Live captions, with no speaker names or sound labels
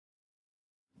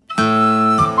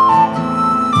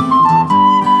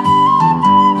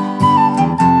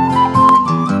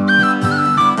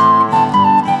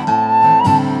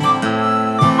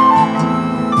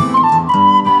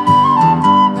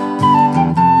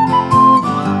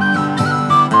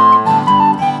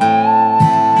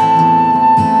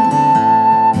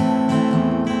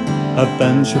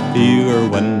friendship Peter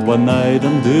went one night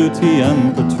on duty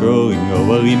and patrolling. Oh,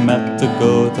 well, he met a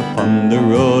goat upon the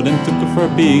road and took her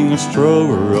for being a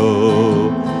stroller. Oh,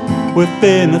 with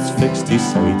bayonets fixed he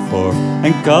sallied forth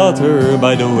and caught her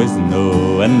by the wisdom.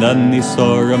 Oh, and then he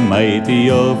saw a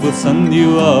mighty oath, "We'll send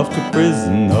you off to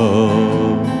prison."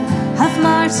 Oh, "Have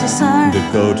mercy, sir," the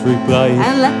goat replied,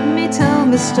 "and let me tell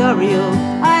my story, oh.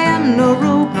 I am no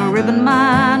rope, no ribbon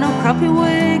man, no crappy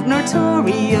wig, nor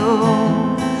Tory, oh.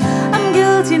 I'm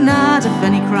guilty not of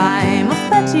any crime, of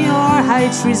petty or high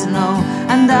treason, oh.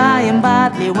 And I am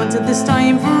badly wanted this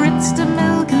time, for it's the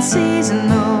milking season,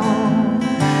 oh.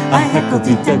 I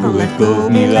heckledy-deckle, let go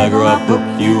of me, leg, or I'll hook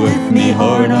you with me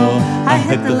horn, oh. I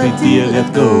heckledy,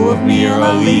 let go of me, or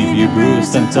I'll leave you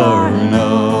bruised and torn,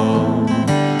 oh."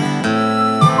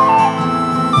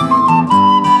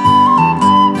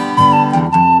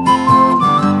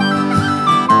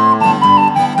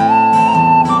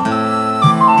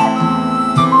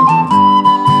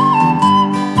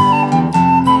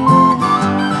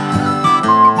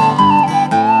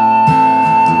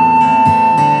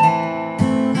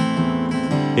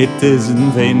 It is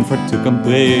in vain for to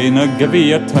complain, or give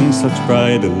your tongue such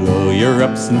bridle, oh. You're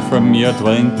absent from your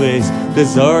dwelling place,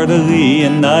 disorderly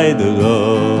and idle,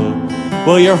 oh.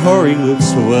 Well, your hoary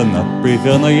looks will not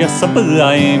prevail, nor your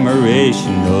sublime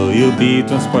oration, oh. You'll be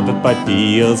transported by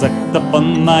peals, act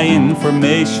upon my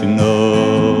information,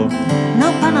 oh. No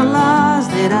penal laws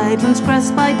did I transgress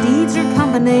by deeds or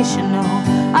combination,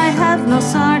 oh. I have no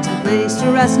certain place to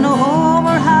rest, no home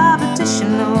or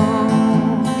habitation, oh.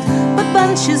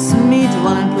 Bunches me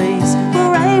dwelling place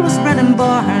where I was bred and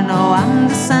born, oh. I'm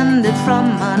descended from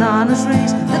an honest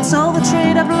race, that's all the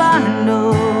trade I've learned,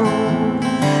 oh.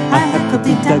 I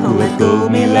heckledy-deckle, let go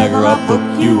of me, leg, or I'll hook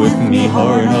you with me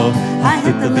horn, oh. I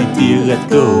heckledy, let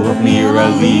go of me, or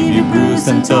I'll leave you bruised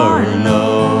and torn,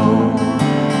 oh.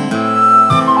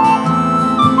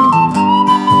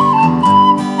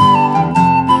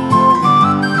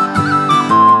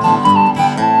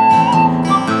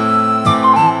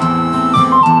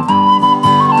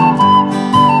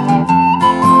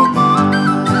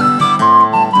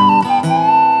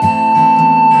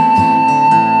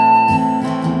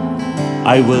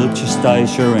 I will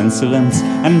chastise your insolence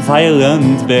and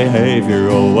violent behavior,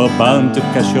 oh. Bound to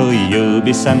casually you'll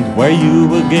be sent where you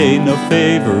will gain no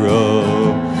favor,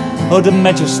 oh. Oh, the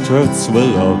magistrates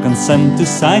will all consent to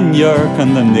sign your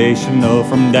condemnation, oh.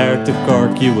 From there to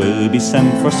Cork you will be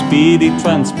sent for speedy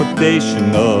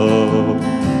transportation, oh.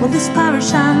 Well, this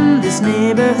parish and this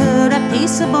neighbourhood are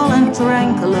peaceable and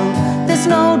tranquil, oh. There's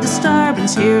no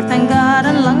disturbance here, thank God,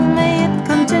 and long may it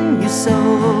continue so.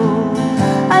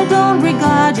 I don't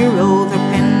regard your oath or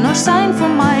pin or sign for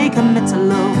my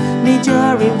committal, oh. Me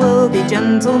jury will be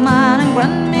gentleman and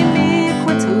grant me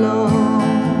acquittal, oh.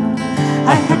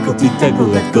 I heckledy-deckle,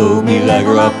 let go of me, leg,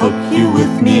 or I'll hook you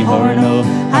with me horn, oh.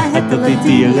 I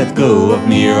heckledy, let go of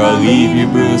me, or I'll leave you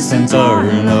bruised and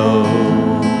torn,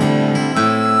 oh.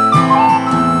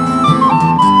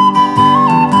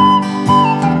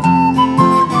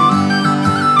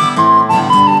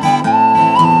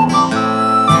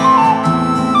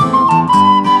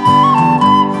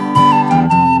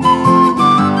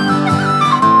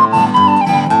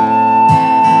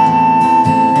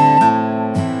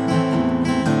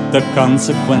 The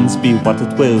consequence be what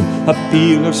it will, a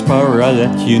peeler's power I'll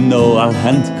let you know. I'll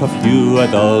handcuff you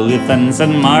at all events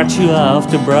and march you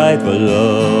off to Bridewell,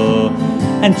 oh.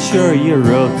 And sure your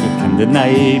oath you can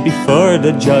deny before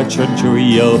the judge or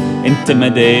jury, oh.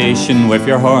 Intimidation with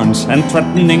your horns and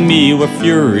threatening me with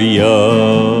fury,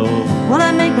 oh. Well,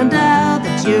 I make no doubt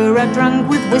that you're a drunk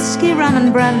with whiskey, rum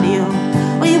and brandy,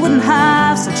 oh. Or you wouldn't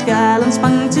have such gallant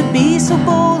spunk to be so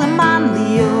bold and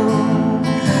manly, oh.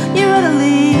 You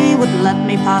readily would let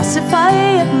me pacify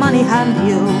at money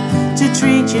handy, oh. To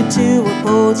treat you to a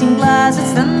poaching glass,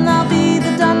 it's then I'll be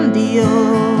the Dundee,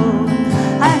 oh.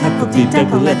 I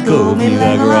heckledy-deckle, let go of me,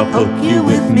 leg, or I'll poke you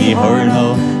with me horn,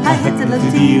 oh. I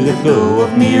heckledy, let go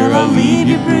of me, or I'll leave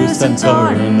you bruised and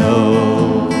torn,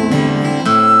 oh.